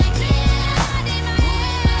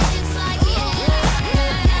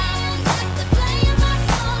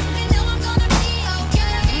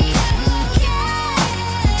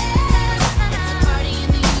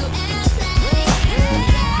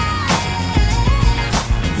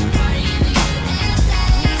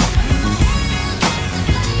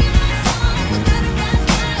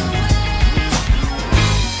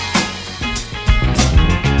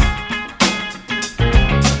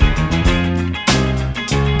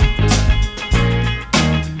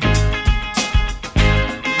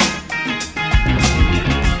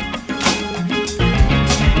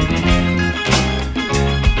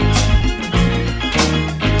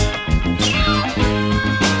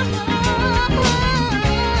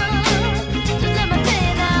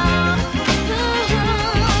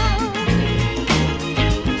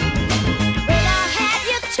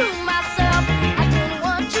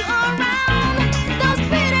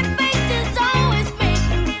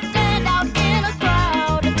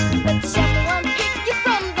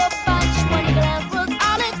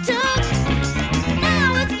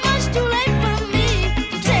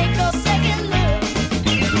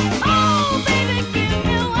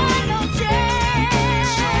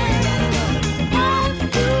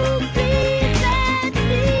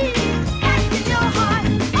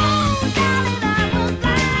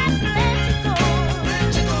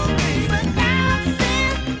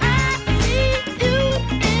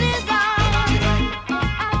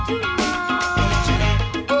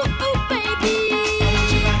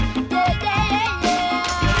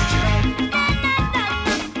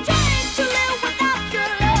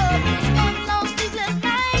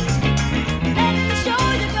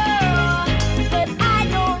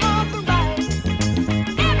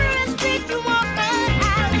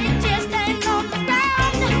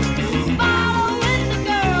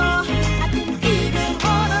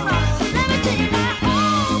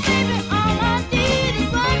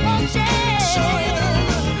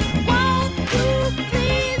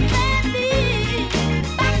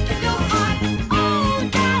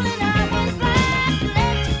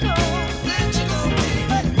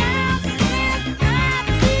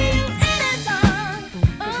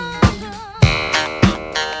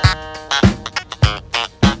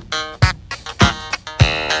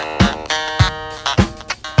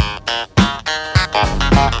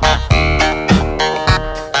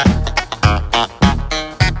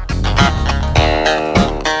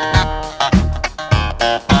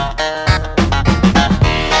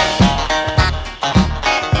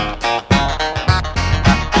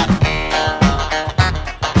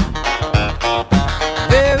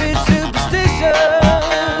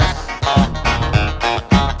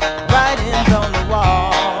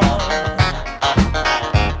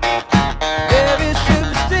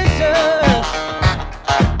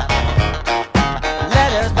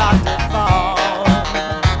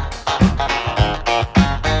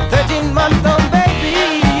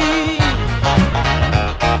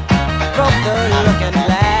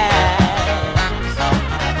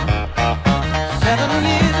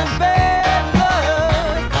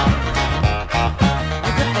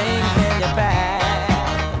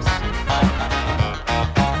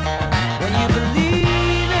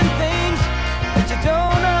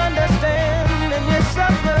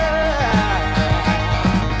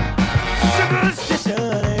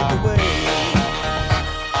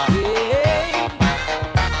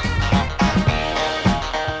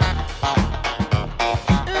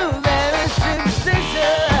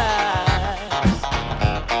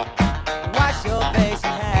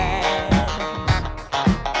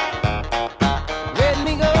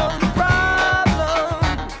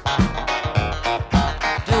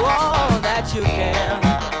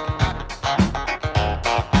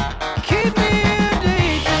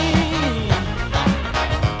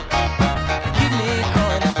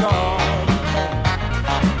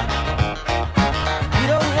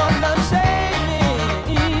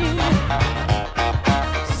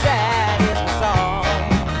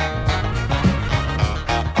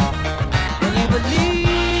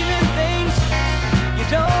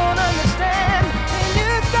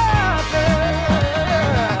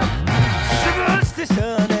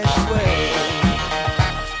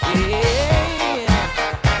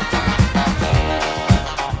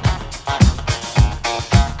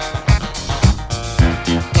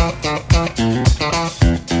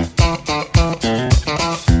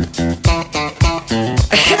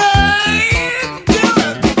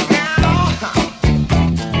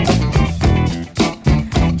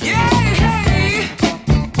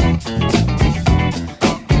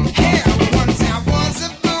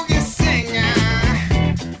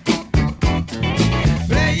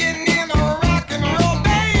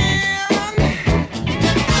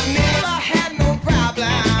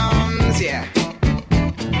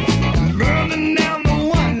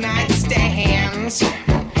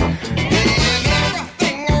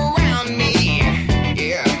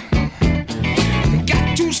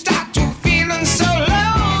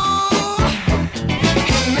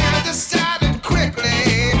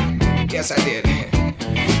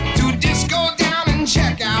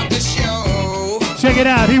it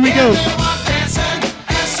out. Here we go.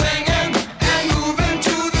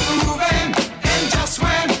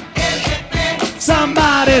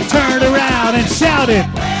 Somebody turned around and shouted.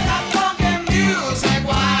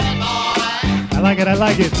 I like it, I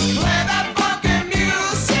like it.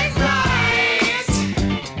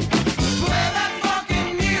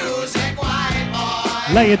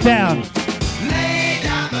 Lay it down. Lay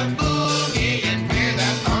down the boogie and play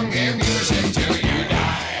that funky music till you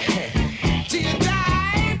die. Till you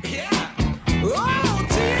die, yeah. Oh,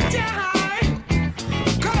 till you die.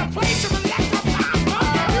 Gonna play some electrified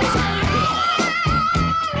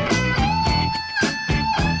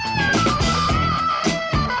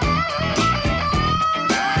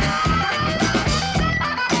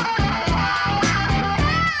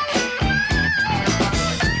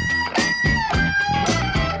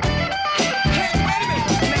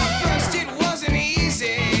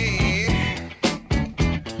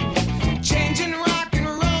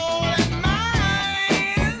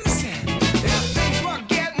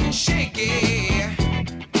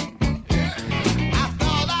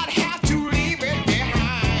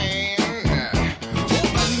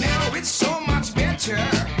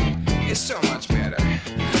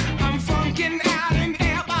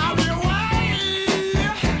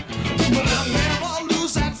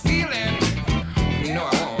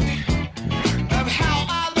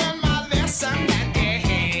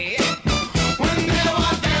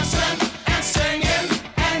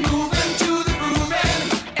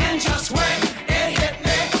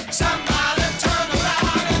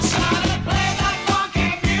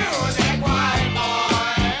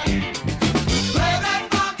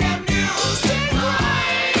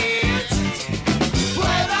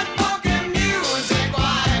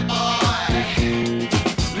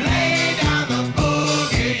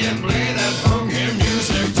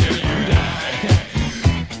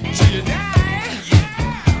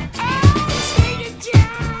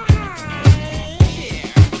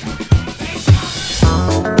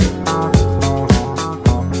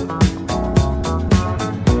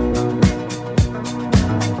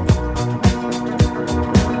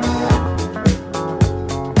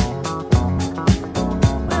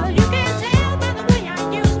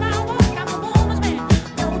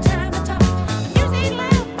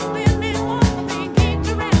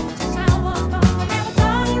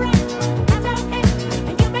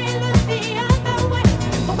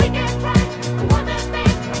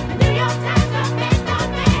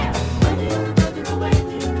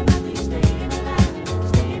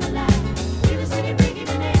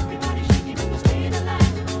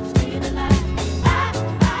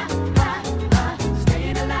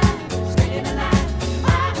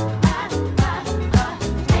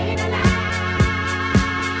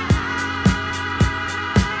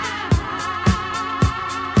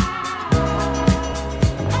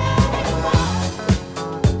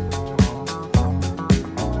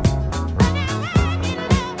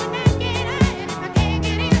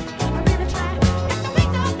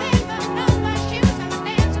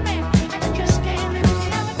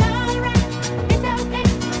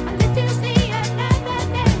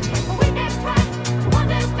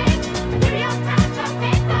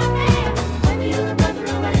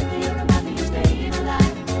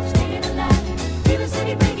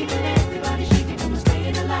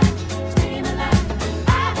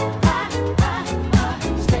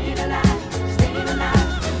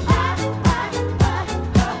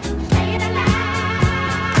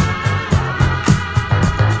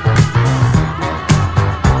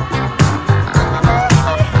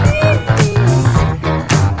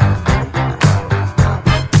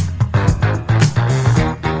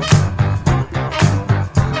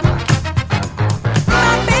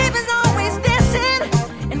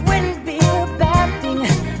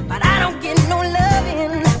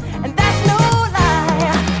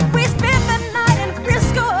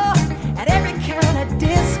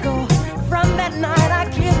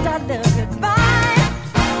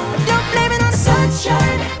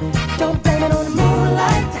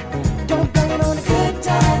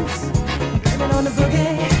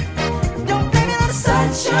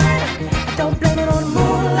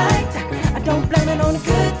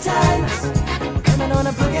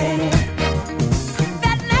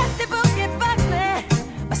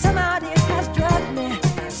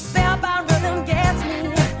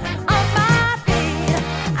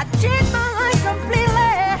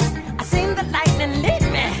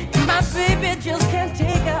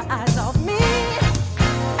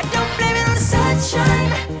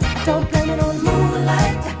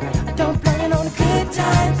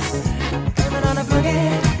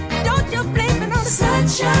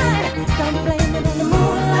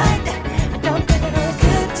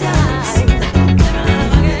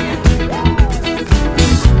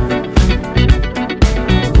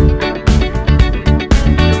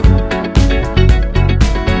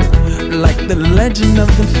legend of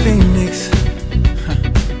the phoenix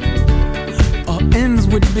all ends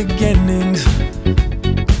with beginnings.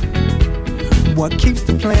 What keeps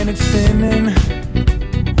the planet spinning?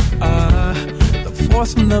 The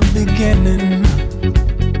force from the beginning.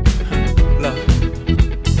 Love.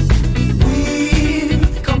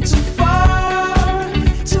 We've come too far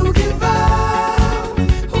to give up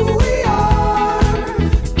who we are.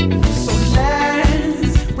 So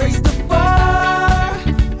let's raise the bar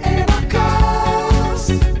and our cups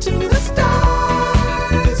to the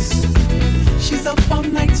stars. She's up all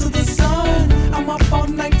night to the sun. I'm up all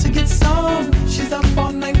night to get some. She's up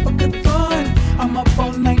all night for good fun. I'm up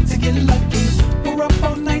all night to get lucky. We're up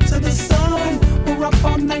all night to the sun. We're up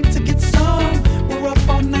all night to get some. We're up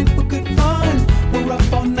all night for good fun. We're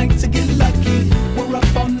up all night to get lucky. We're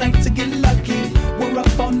up all night to get lucky. We're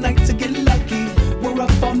up all night to get lucky. We're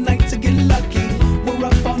up all night to get lucky. We're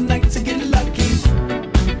up all night to get lucky.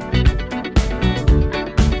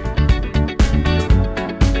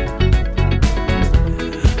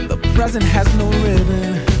 The present has no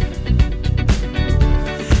ribbon.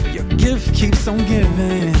 Your gift keeps on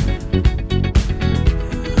giving.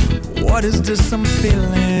 What is this I'm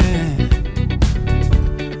feeling?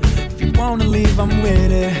 If you wanna leave, I'm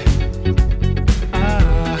with it.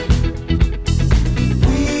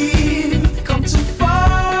 We've come too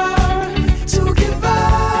far to give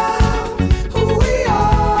up who we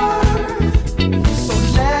are. So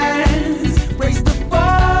let's raise the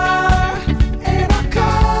bar and our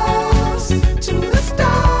cups to the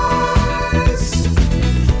stars.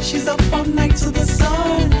 She's up all night to the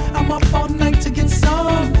sun. I'm up all night to get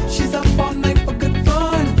some. She's up all night for good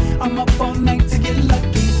fun. I'm up all night to get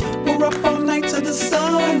lucky. We're up all night to the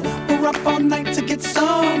sun. We're up all night to get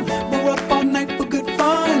some. We're up all night for good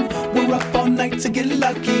fun. We're up all night to get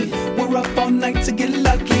lucky. We're up all night to get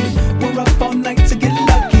lucky. We're up all night to get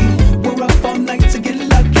lucky. We're up all night to get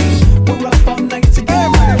lucky. We're up all night to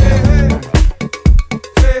get lucky.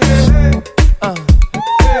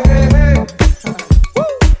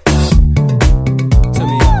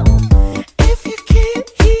 If you can't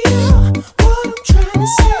hear what I'm trying to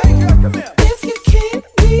say, if you can't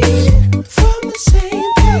read from the same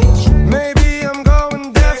page, Maybe I'm going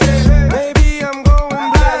deaf, maybe I'm going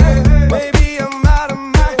blind, maybe I'm out of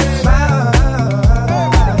my mind.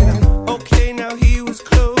 Okay, now he was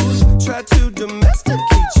close, tried to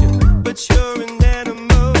domesticate you, but you're an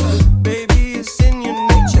animal, baby, it's in your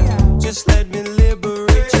nature. Just let me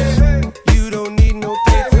liberate you. You don't need no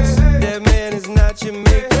papers, that man is not your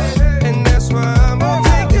maker, and that's why I'm gonna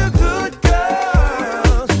take a good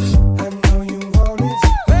girl. I know you want it,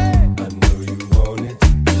 I know you want it,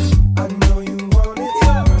 I know you want it.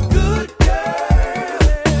 You're a good girl,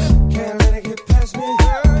 can't let it get past me.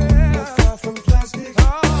 You're far from plastic,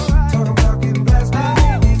 talking about getting blasted.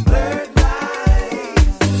 Blurred lines,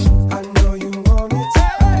 I know you want it,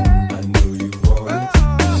 I know you want it,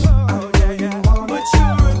 I know you want it. But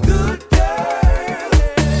you're a good girl,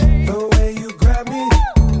 the way you grab me,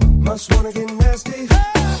 must wanna get nasty.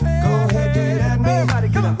 Go ahead, get at me.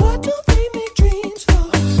 what do we make dreams for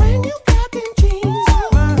when you got them jeans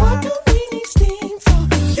on? What do we need steam for?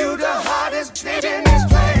 You the hottest bitch in this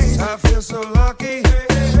place. I feel so lucky.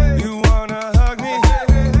 You wanna hug me?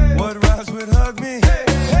 What rhymes with hug me?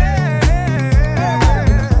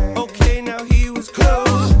 Okay, now he was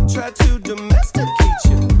close, tried to domesticate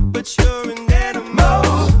you, but you're an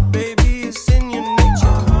animal, baby, it's in your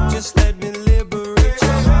nature. Just let me liberate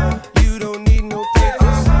you. You don't need no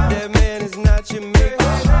papers, that man is not your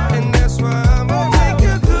maker, and that's why I'm gonna take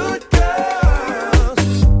a good girl.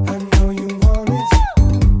 I know you want it,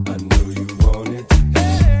 I know you want it,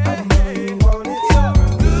 I know you want it. You're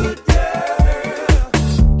a good girl,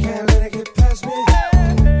 can't let it get past me.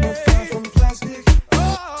 You're far from plastic,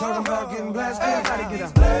 talking about getting blasted.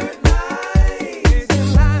 Blurred lines,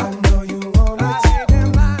 I know you want it,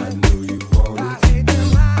 I know you want it,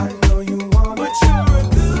 I know you want it. But you're a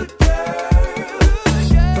good girl,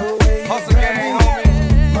 the way you Hustle grab gang, me,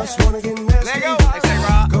 homie. must wanna get nasty. Let go. Hey, say,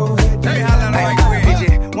 Rob. Go ahead, Tell me get how at long me. right quick.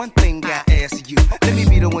 DJ, one thing I ask you. Let me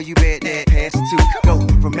be the one you bet that pass it to. Go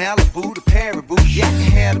from Malibu to Paribu. Yeah, I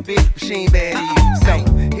can have a bitch, but she ain't bad to you. So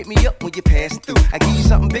hit me up when you pass through. I give you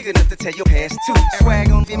something big enough to tell your past to.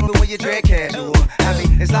 Swag on me when you drag casual. I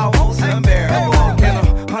mean, it's almost unbearable. In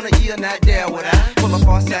 100 years, not there would I pull up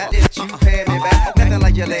on side that you pay me back. Nothing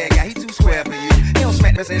like your leg guy, he too square for you. He don't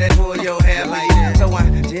smack me, say that pull your hair like that. So I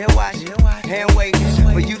jail watch, hand wait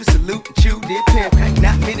for you to salute and chew this pimp.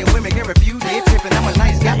 Not many women can refuse this pimpin'. I'm a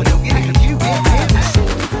nice guy, but don't get it confused.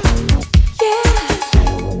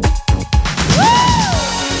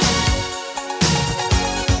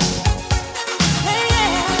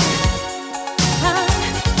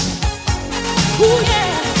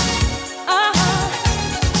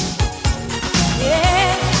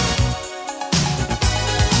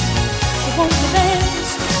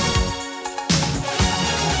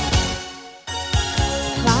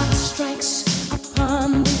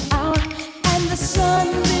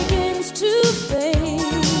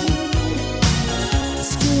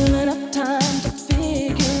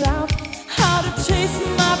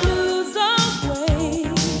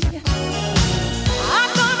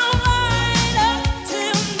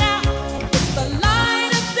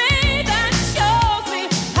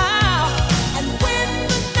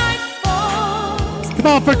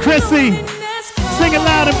 Come on for Chrissy. Sing it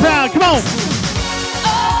loud and proud. Come on.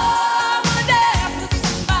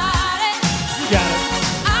 You got it.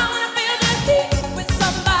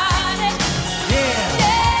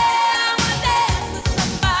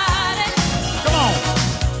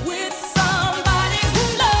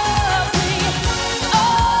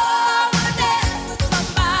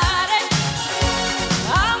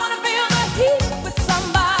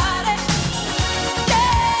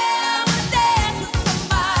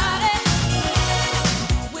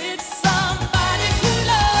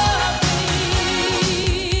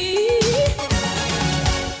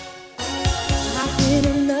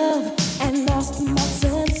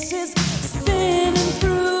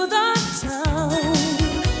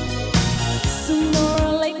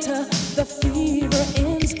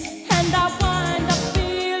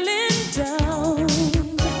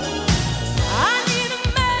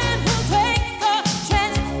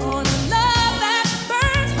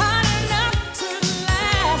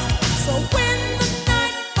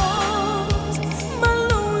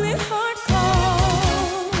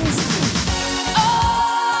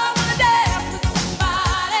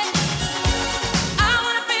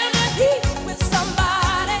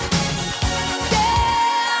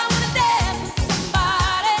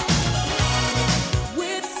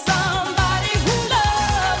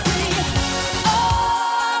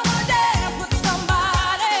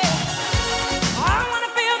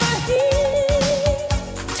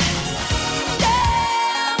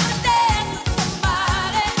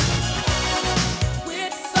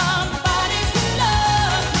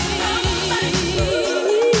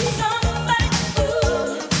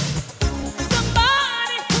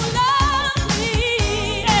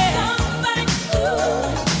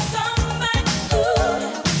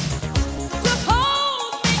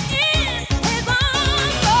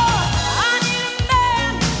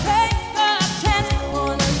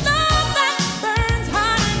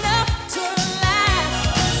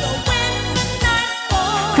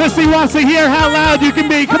 Chrissy wants to hear how loud you can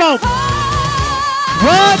be. Come on.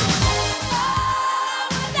 What?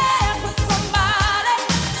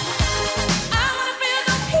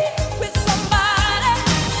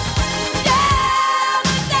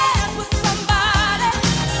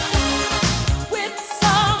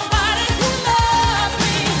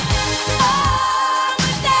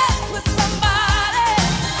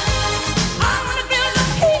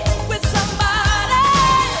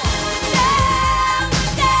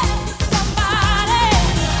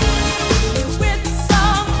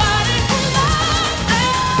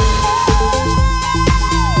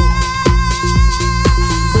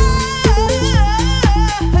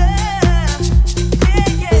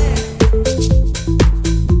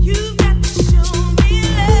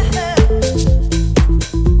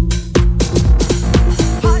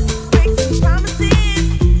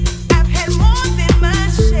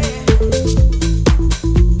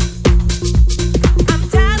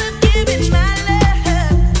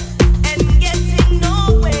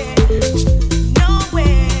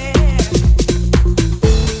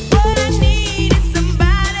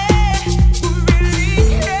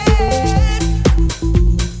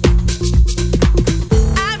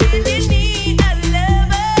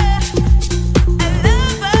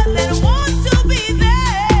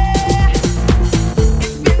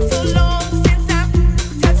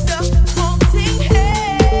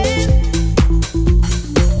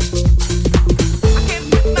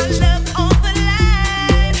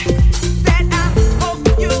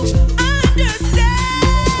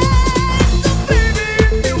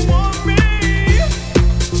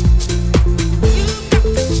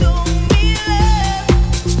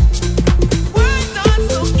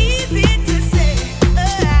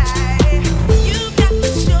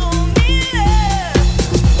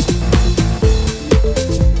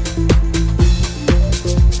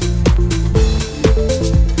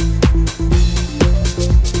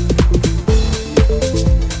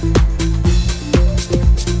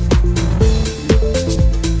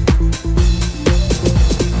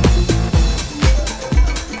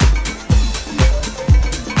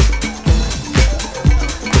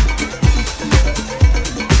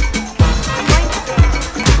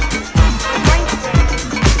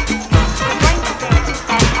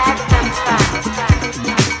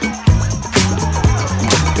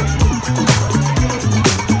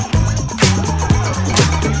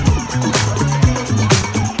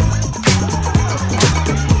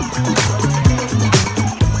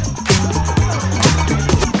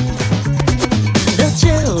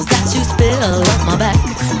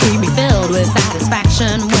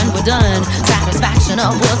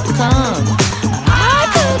 of what's to come. I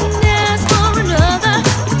couldn't ask for another.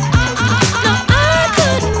 No, I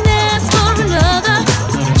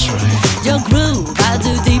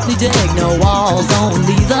dig, no walls,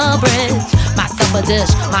 only the bridge. My supper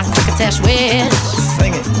dish, my crocketesh wish.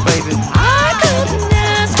 Sing it, baby. I couldn't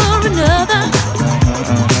ask for another.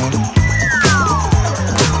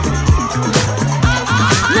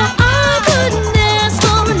 No, I couldn't ask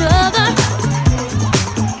for another.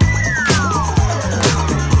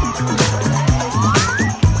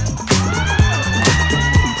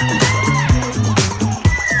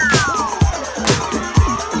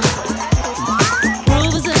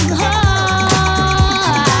 Groove is in the heart.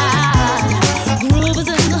 Groove is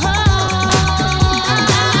in the heart.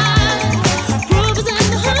 Groove is in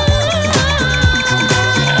the heart.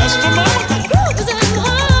 That's for mama. Groove is in the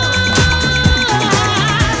heart.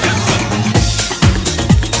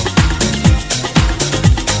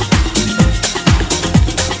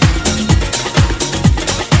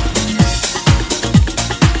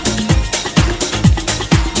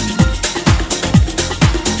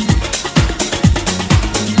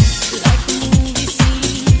 Like a movie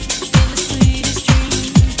scene in the sweetest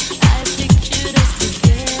dream, I pictured us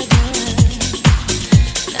together.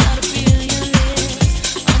 Now to feel your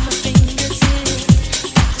lips on my fingertips,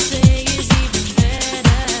 have to say is even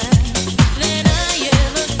better than I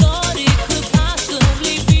ever thought it could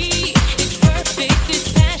possibly be. It's perfect, it's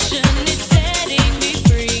passion, it's setting me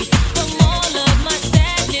free from all of my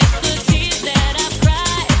sadness, the tears that I've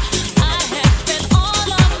cried. I have spent all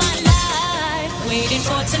of my life waiting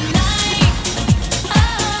for tonight.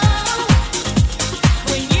 Oh,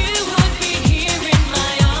 when you would be here in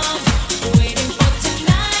my arms, waiting for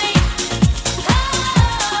tonight. Oh,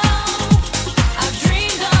 I've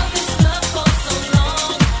dreamed of this love for so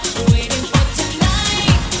long, waiting for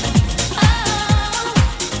tonight. Oh,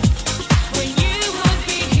 when you would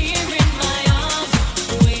be here in my arms,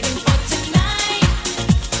 waiting for tonight.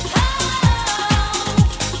 Oh,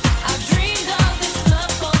 I've dreamed of this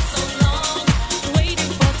love for so long,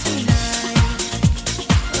 waiting for tonight.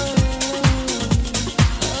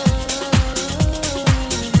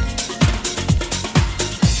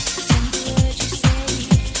 Tender words you say,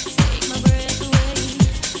 take my breath away.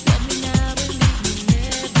 Love me now and leave me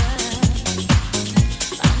never.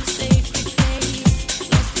 Find a sacred place,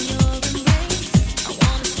 lost in your embrace. I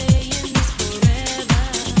wanna stay in this forever.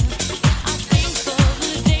 I think of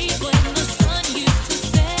the days when the sun used to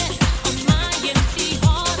set on my empty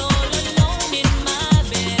heart, all alone in my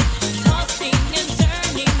bed, tossing and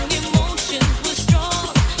turning, emotions were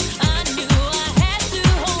strong. I knew I had to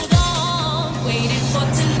hold on, waiting for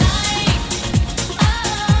tonight.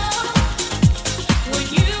 Oh, when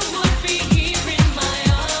you would be here in my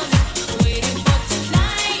arms, waiting for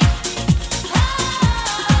tonight. Oh,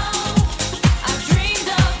 I've dreamed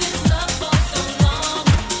of this love for so long,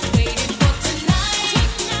 waiting for tonight.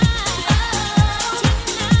 Oh,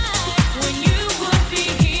 when you would be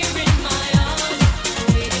here in my arms,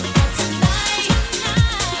 waiting for tonight.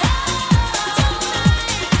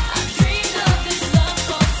 I've dreamed of this love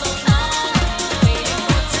for so long, waiting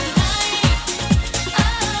for tonight.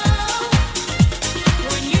 Oh,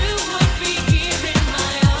 when you would be here in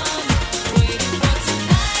my arms, waiting for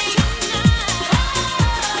tonight.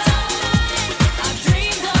 I've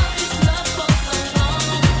dreamed of this love for so long,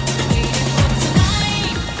 waiting for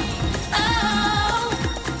tonight.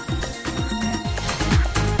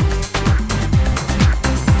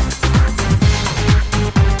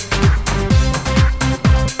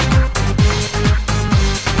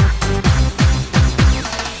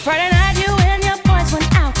 Friday night, you and your boys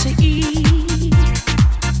went out to eat.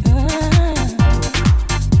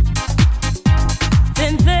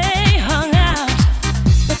 Then they hung out,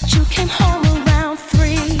 but you came home around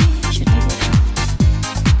 3. You did.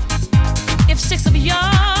 If 6 of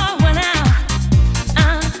y'all went out,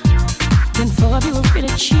 then 4 of you were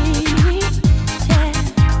really cheap. Yeah.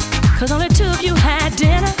 'Cause only 2 of you had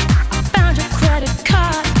dinner. I found your credit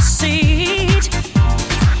card receipt.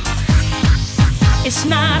 It's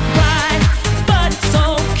not right, but it's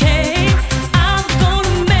okay. I'm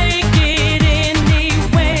gonna make it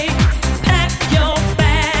anyway. Pack your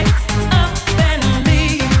bag up and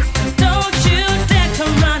leave. Don't you dare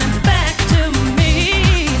come running back to me.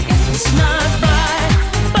 It's not right,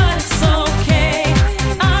 but it's okay.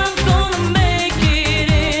 I'm gonna make it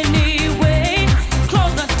anyway.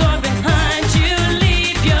 Close the door behind you,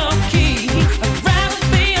 leave your key. I'd rather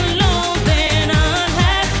be alone than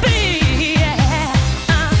unhappy. Yeah.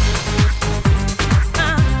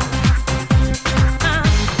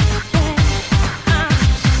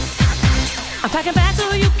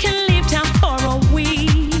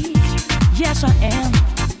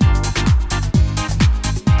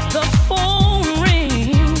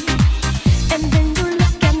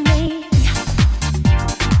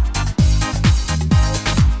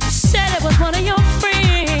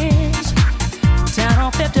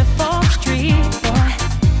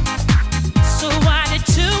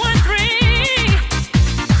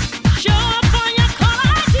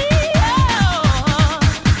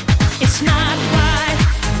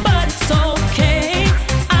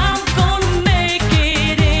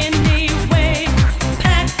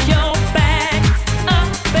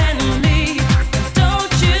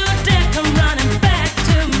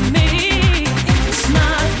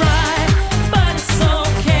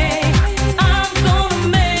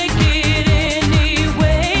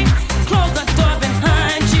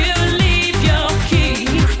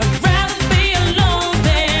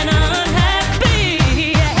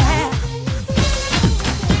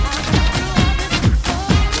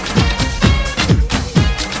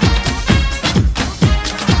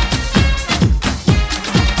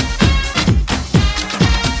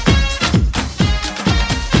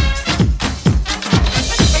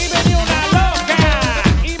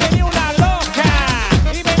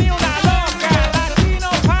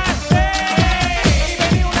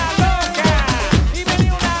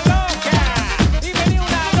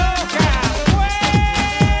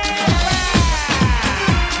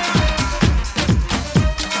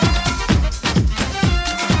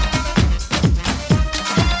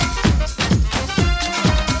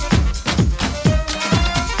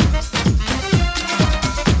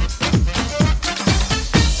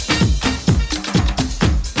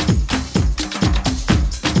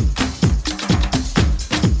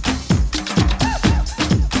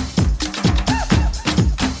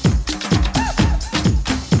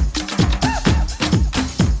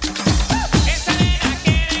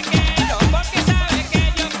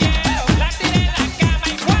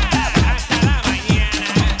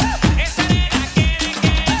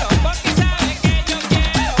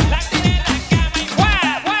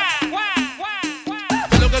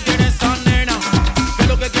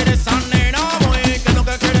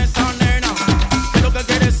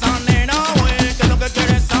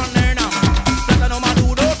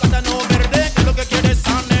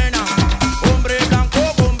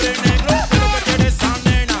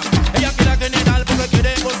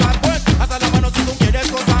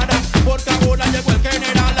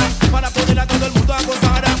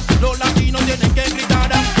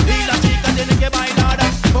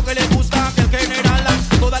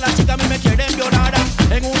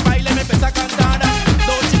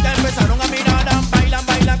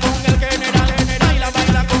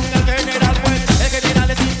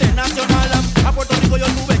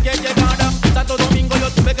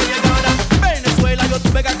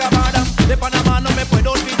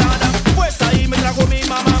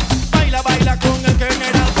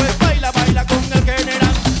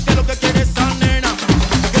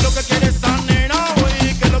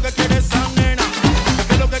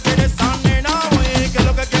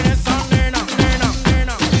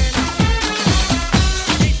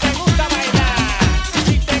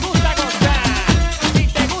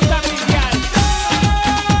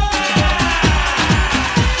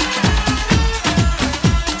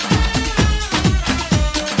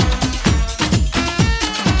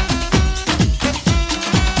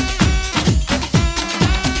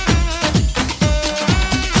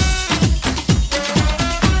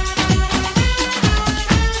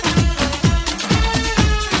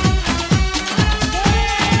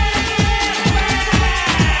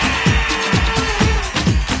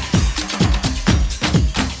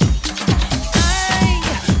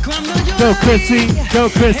 Go Chrissy, go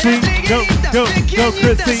Chrissy, go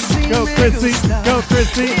Chrissy, go Chrissy, go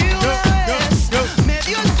Chrissy, go. Me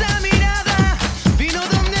dio esa mirada, vino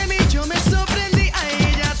donde mí, yo me sorprendí a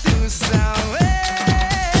ella, tú sabes.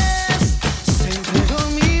 Se entregó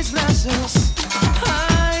mis brazos,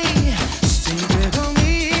 ay, se entregó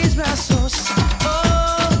mis brazos,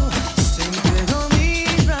 oh, se entregó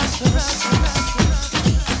mis brazos.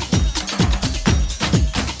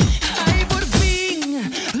 Ay, por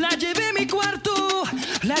fin, la llevé a mi cuarto,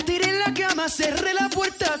 la tiré en la cama, cerré la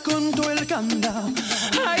puerta con todo el candado.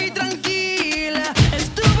 Ay, tranquila,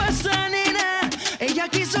 estuvo esa nena. Ella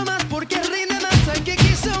quiso más porque rinde más. Ay, que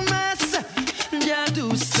quiso más. Ya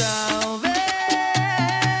tú sabes.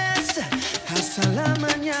 Hasta la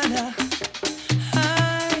mañana.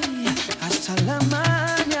 Ay, hasta la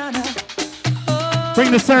mañana. Oh,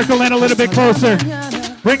 Bring the circle in a little bit closer.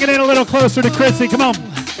 Bring it in a little closer to Chrissy. Come on.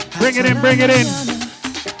 Bring it in, bring it in.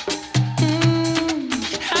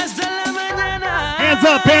 hasta la mañana. Hands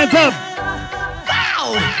up, hands up.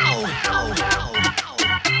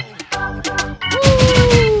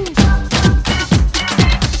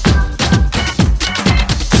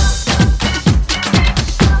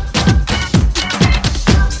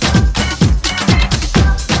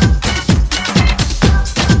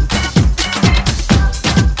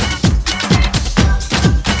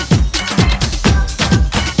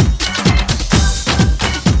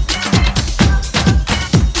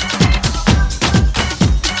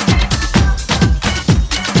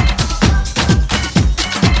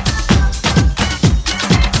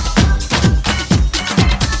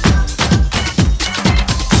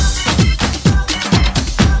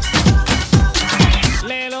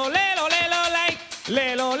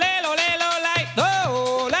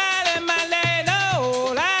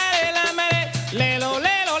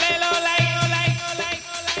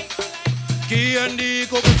 ¿Quién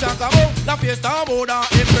dijo que se acabó? La fiesta ahora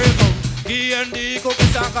empezó. ¿Quién dijo que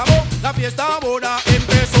se acabó? La fiesta ahora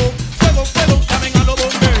empezó. Fuego, fuego, llamen a los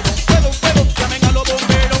bomberos. Fuego, fuego, llamen a los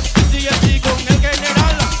bomberos. Si así con el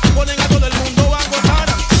general ponen a todo el mundo a gozar.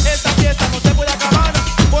 Esta fiesta no se puede acabar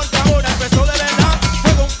porque ahora empezó de verdad.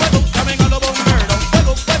 Fuego, fuego, llamen a los bomberos.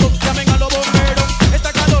 Fuego, fuego, llamen a los bomberos.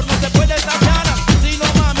 Esta calor no se puede saciar. Si no,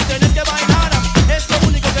 mami, tienes que bailar. Es lo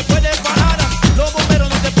único que puede parar. Los bomberos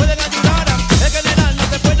no te pueden ayudar. El general no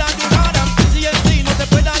te puede ayudar. Si en sí no te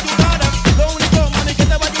puede ayudar. Lo único, mami, que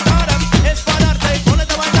te va a ayudar es pararte y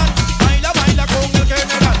ponerte a bailar. Baila, baila con el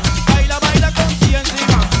general. Baila, baila con CNC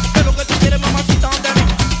más. ¿Qué es lo que tú quieres, mamacita, de mí?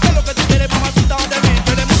 ¿Qué es lo que tú quieres, mamacita, de mí?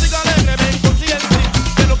 ¿Quieres música alegre? Ven con CNC.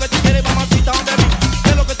 ¿Qué es lo que tú quieres, mamacita, de mí? ¿Qué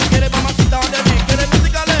es lo que tú quieres, mamacita, de mí? ¿Quieres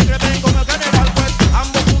música alegre? Ven con el general, pues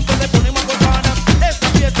ambos juntos le ponemos a gozar. Esta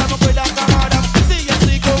fiesta no puede acabar. Sigue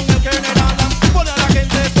así con el general. Pone a la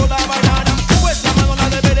gente toda a bailar. Pues la mano la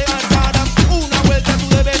debe de alzar. Una vuelta tú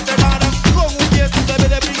debes de dar. Con un pie tú debes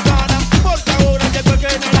de brincar. Porque ahora llegó el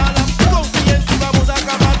general. Con ciencia vamos a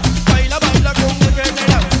acabar. Baila, baila con el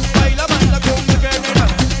general. Baila, baila con el general.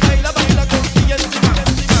 Baila, baila con ciencia.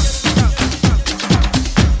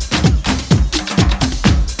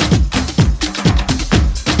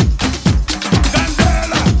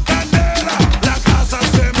 Candela, candela, la casa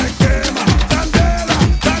se me quema. Candela,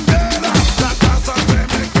 candela, la casa se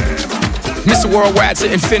me quema. Mr. Worldwide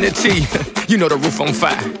to infinity, you know the roof on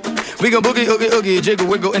fire. We go boogie, oogie, oogie, jiggle,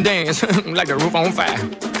 wiggle, and dance like the roof on fire.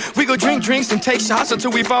 We go drink drinks and take shots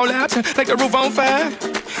until we fall out like the roof on fire.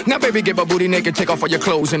 Now, baby, get my booty naked, take off all your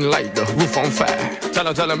clothes and light the roof on fire. Tell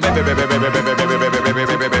her, baby, baby, baby, baby, baby, baby,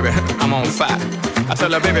 baby, baby, baby, I'm on fire. I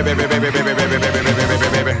tell her, baby, baby, baby, baby, baby, baby, baby, baby,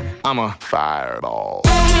 baby, I'm a fireball.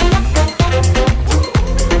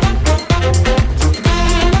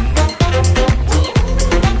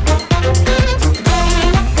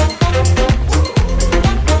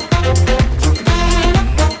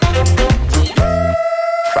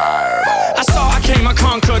 I saw, I came, I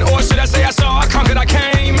conquered, or should I say I saw, I conquered, I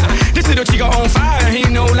came. This little chico on fire, he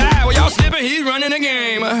ain't no lie. Well, y'all slipping, he's running the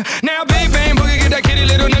game. Now, big bang boogie, get that kitty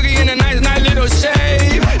little noogie in a nice, nice little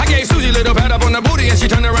shave. I gave Susie a little pat up on the booty, and she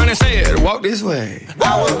turned around and said, walk this way.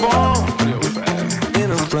 I was born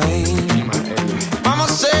in a flame. Mama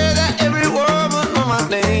said that every word was on my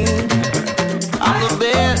name. I'm the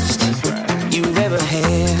best you've ever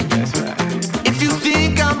had. If you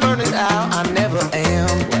think I'm burning out, I never am.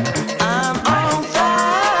 I'm on fire.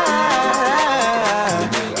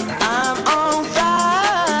 I'm on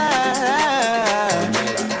fire.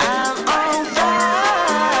 I'm on fire.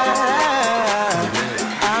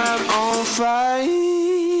 I'm on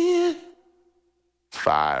fire.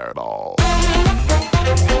 Fireball.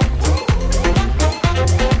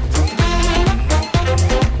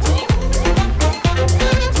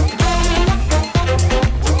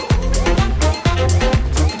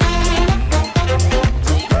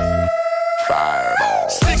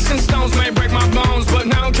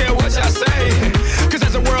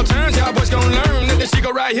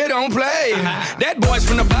 so right here don't play. That boy's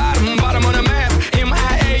from the bottom of the map.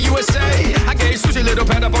 MIA USA. I gave Susie a little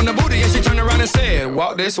pat up on the booty and she turned around and said,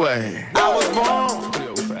 walk this way. I was born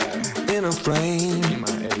in a frame.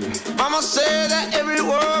 Mama said that every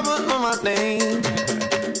word was on my name.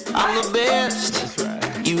 I'm the best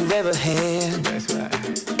you've ever had.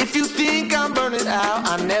 If you think I'm burning out,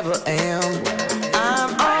 I never am. I'm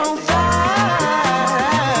on fire.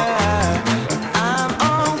 I'm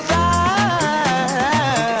on fire.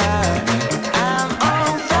 I'm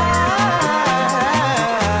on fire.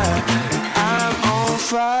 I'm on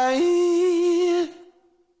fire.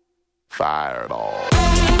 Fireball.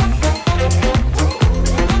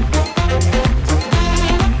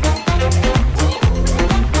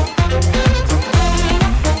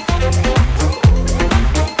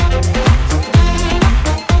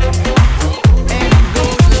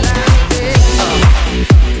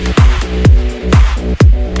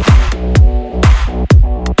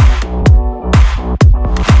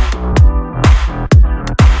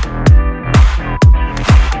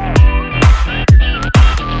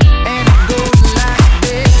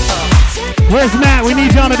 Where's Matt? We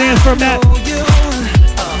need y'all to dance for Matt.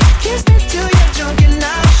 Kiss me till you're drunk and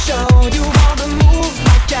I'll show you all the moves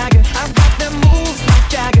like Jagger. I've got them moves like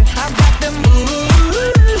Jagger. I've got them moves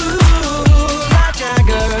like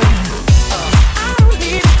Jagger. I don't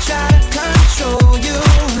need to try to control you.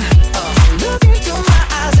 Look into my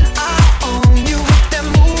eyes and I'll own you with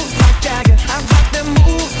them moves like Jagger. I've got them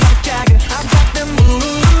moves like Jagger. I've got them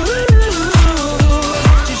moves.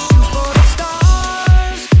 Just shoot for the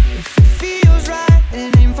stars. If it feels right,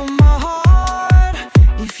 and aim for my heart.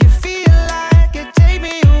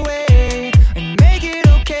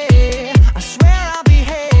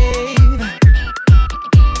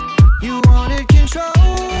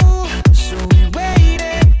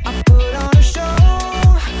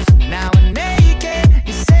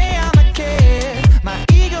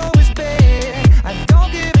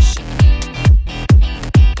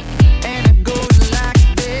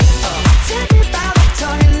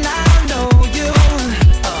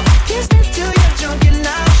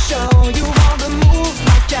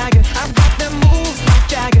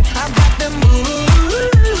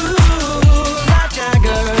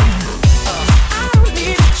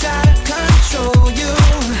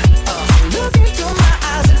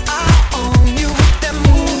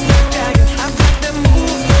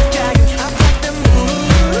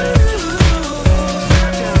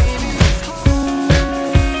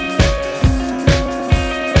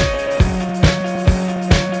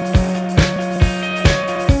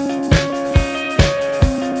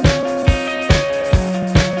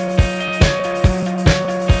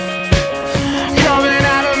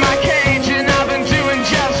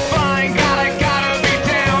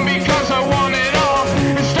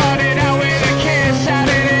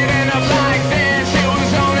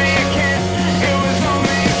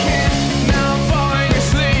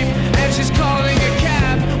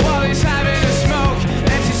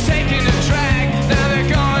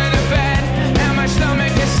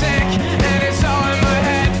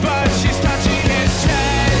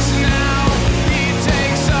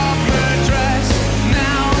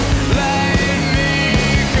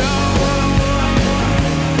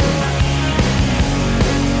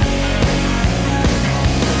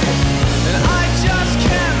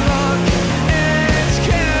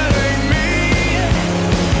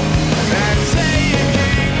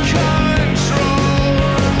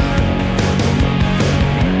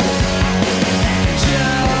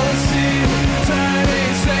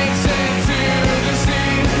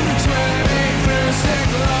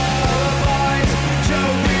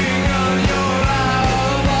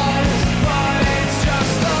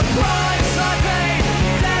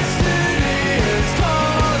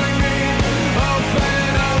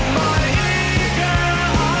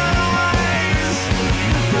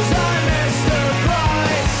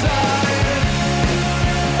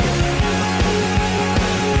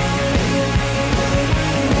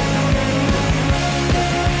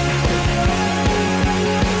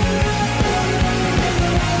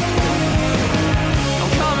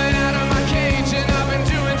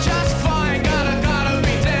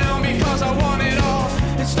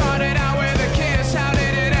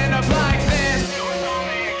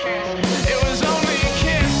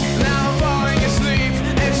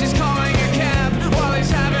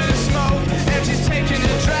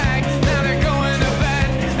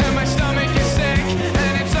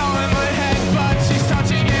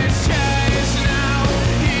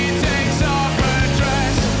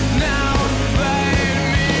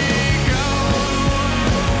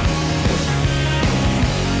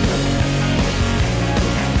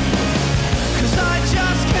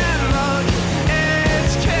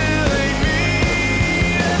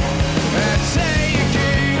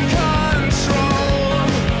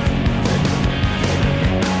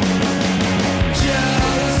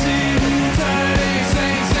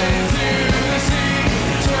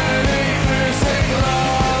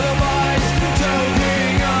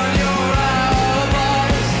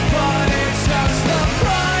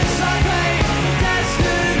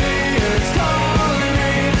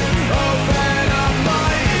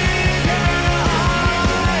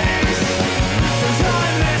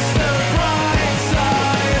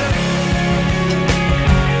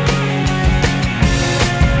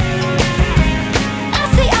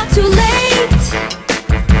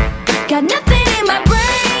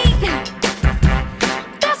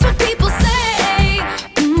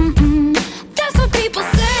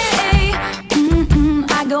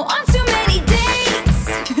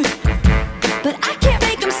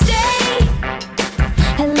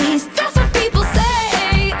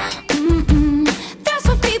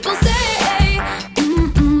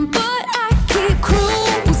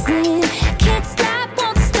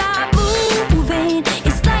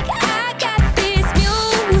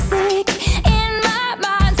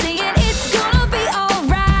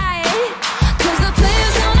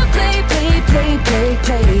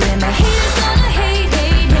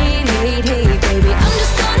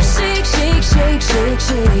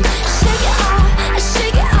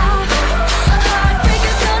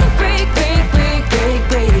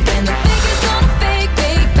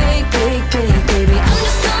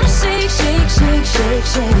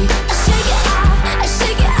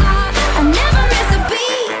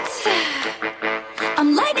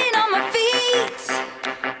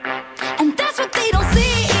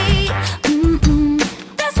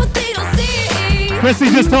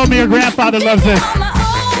 Chrissy just told me her grandfather loves this.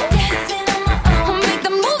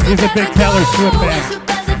 He's a big Taylor Swift fan.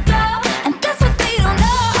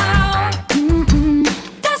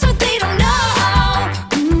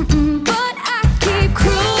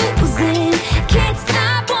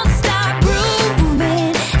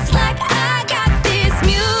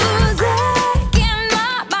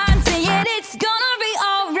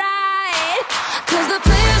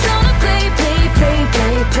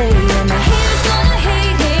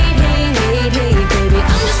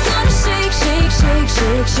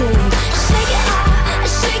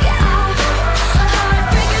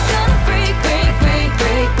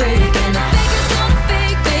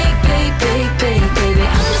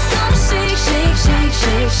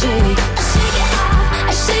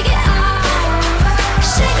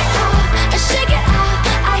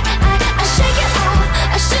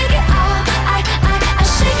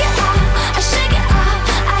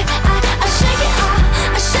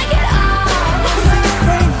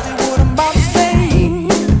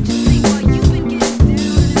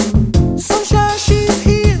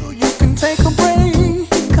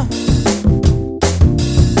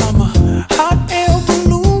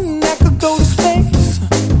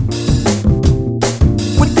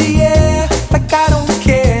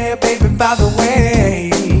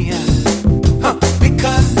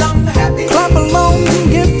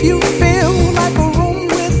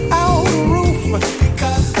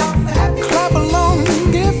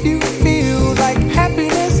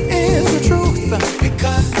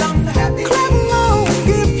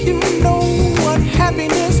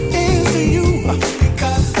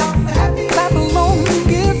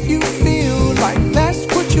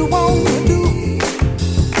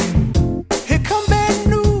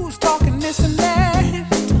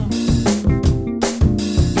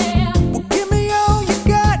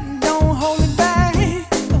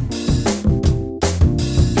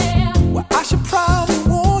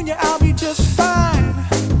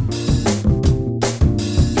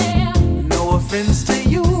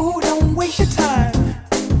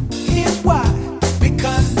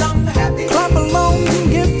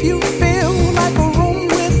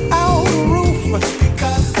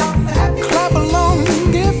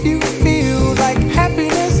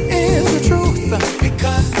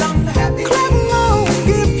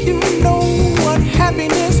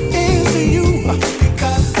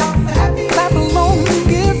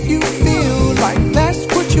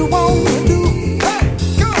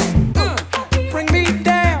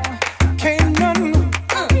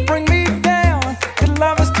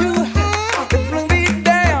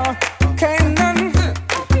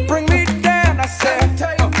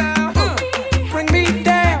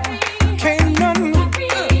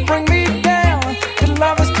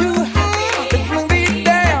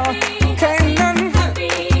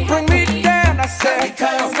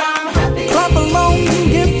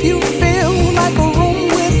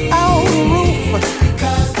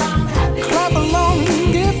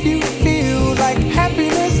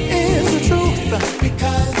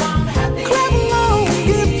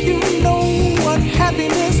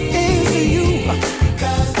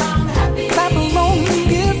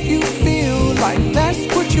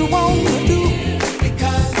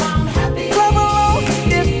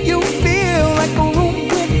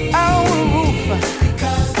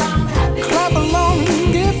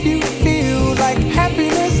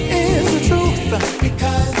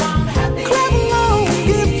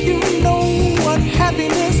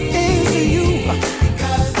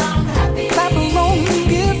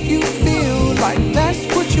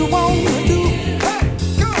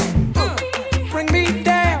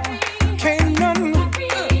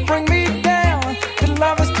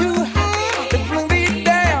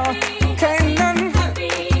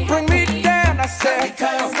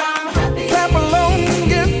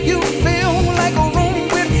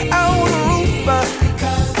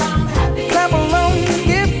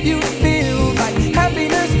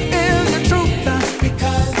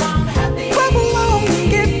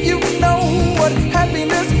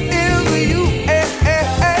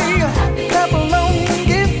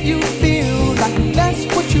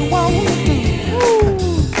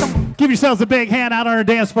 yourselves a big hand out on our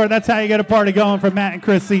dance floor. That's how you get a party going from Matt and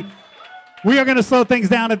Chrissy. We are going to slow things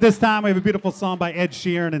down at this time. We have a beautiful song by Ed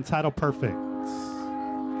Sheeran entitled Perfect.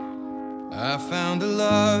 I found a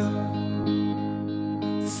love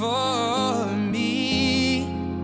for me.